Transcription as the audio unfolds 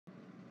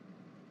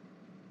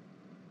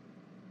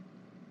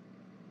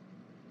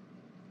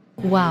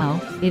Wow,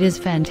 it is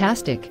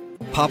fantastic.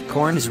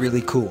 Popcorn is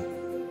really cool.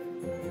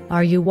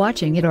 Are you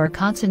watching it or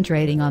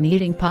concentrating on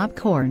eating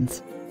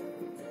popcorns?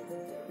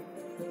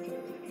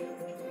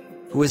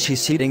 Who is she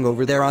sitting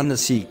over there on the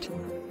seat?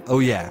 Oh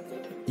yeah.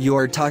 You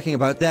are talking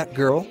about that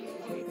girl?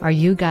 Are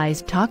you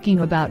guys talking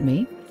about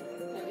me?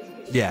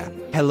 Yeah.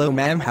 Hello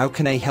ma'am, how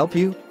can I help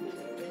you?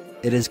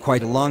 It is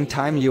quite a long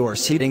time you are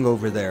sitting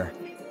over there.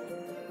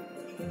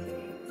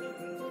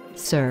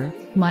 Sir,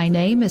 my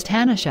name is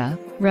Tanisha,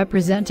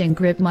 representing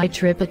Grip My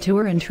Trip, a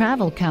tour and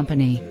travel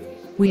company.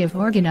 We have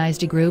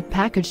organized a group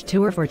package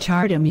tour for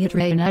Char, Dham,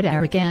 Yatra in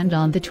Uttarakhand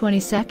on the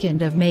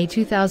 22nd of May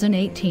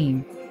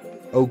 2018.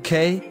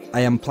 Okay,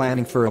 I am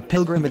planning for a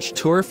pilgrimage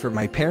tour for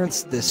my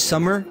parents this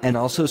summer and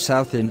also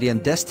South Indian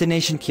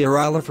destination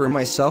Kerala for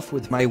myself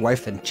with my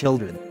wife and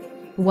children.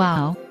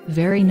 Wow,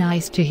 very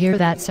nice to hear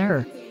that,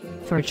 sir.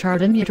 For Char,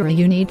 Dham, Yatra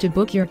you need to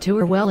book your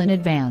tour well in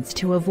advance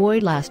to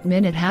avoid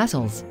last-minute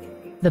hassles.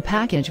 The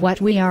package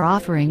what we are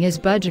offering is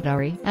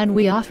budgetary and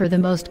we offer the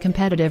most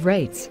competitive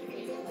rates.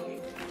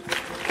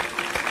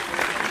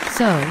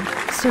 So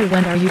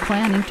when are you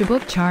planning to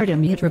book Char,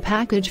 Dham, Yatra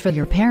package for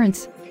your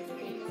parents?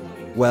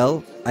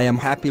 Well, I am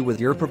happy with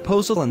your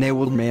proposal and I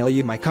will mail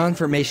you my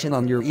confirmation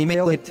on your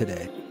email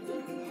today.